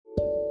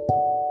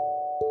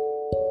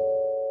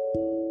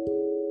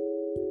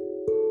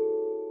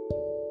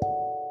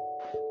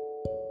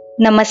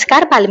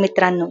नमस्कार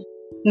बालमित्रांनो,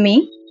 मी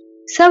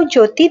सौ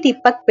ज्योती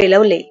दीपक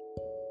पेलवले.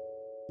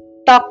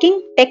 टॉकिंग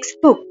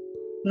टेक्स्टबुक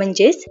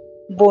म्हणजेच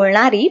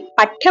बोलणारी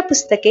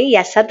पाठ्यपुस्तके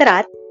या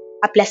सदरात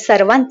आपल्या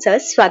सर्वांचं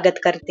स्वागत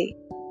करते.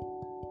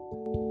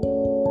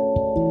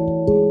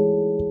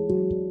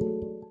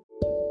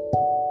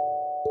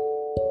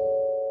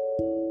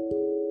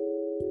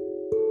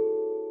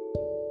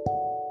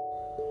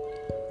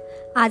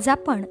 आज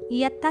आपण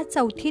इयत्ता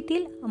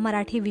 4थीतील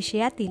मराठी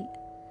विषयातील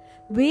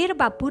वीर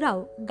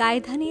बापूराव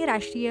गायधनी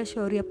राष्ट्रीय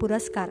शौर्य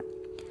पुरस्कार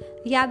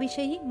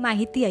याविषयी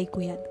माहिती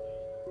ऐकूयात.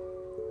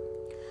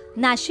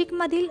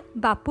 नाशिकमधील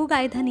बापू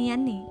गायधनी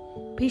यांनी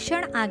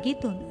भीषण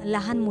आगीतून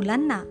लहान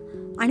मुलांना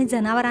आणि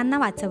जनावरांना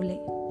वाचवले.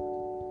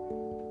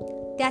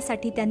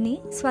 त्यासाठी त्यांनी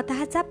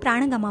स्वतःचा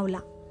प्राण गमावला.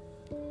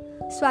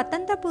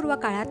 स्वातंत्र्यपूर्व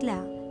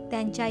काळातल्या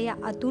त्यांच्या या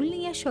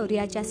अतुलनीय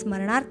शौर्याच्या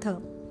स्मरणार्थ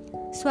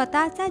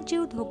स्वतःचा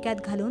जीव धोक्यात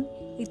घालून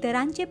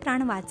इतरांचे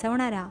प्राण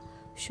वाचवणाऱ्या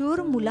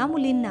शूर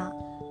मुलामुलींना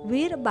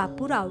वीर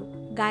बापूराव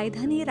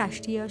गायधनी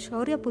राष्ट्रीय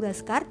शौर्य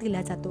पुरस्कार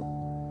दिला जातो.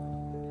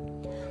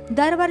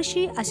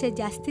 दरवर्षी असे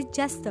जास्तीत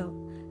जास्त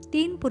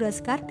 3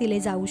 पुरस्कार दिले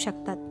जाऊ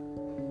शकतात.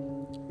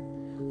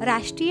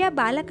 राष्ट्रीय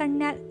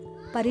बालकन्या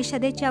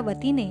परिषदेच्या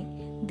वतीने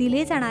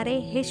दिले जाणारे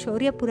हे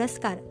शौर्य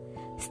पुरस्कार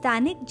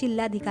स्थानिक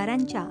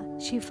जिल्हाधिकाऱ्यांच्या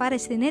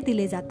शिफारसीने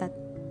दिले जातात.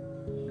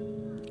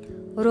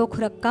 रोख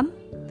रक्कम,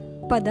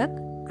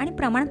 पदक आणि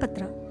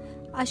प्रमाणपत्र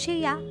असे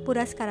या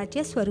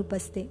पुरस्काराचे स्वरूप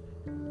असते.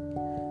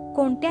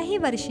 कोणत्याही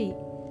वर्षी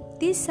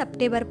 30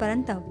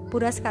 सप्टेंबरपर्यंत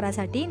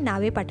पुरस्कारासाठी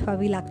नावे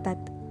पाठवावी लागतात.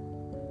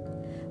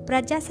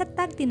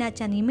 प्रजासत्ताक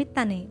दिनाच्या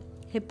निमित्ताने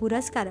हे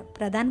पुरस्कार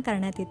प्रदान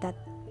करण्यात येतात.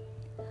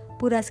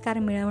 पुरस्कार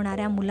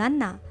मिळवणाऱ्या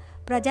मुलांना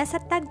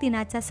प्रजासत्ताक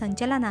दिनाच्या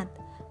संचलनात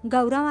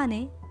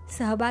गौरवाने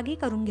सहभागी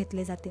करून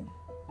घेतले जाते.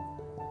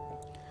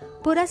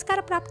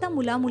 पुरस्कारप्राप्त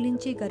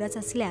मुलामुलींची गरज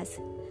असल्यास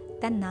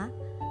त्यांना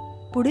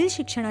पुढील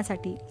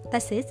शिक्षणासाठी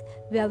तसेच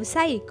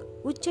व्यावसायिक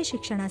उच्च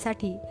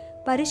शिक्षणासाठी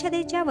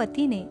परिषदेच्या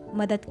वतीने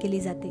मदत केली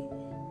जाते.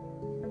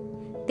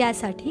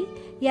 त्यासाठी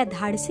या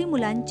धाडसी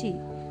मुलांची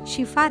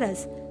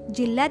शिफारस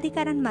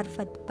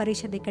जिल्हाधिकाऱ्यांमार्फत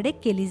परिषदेकडे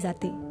केली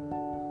जाते.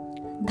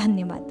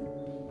 धन्यवाद.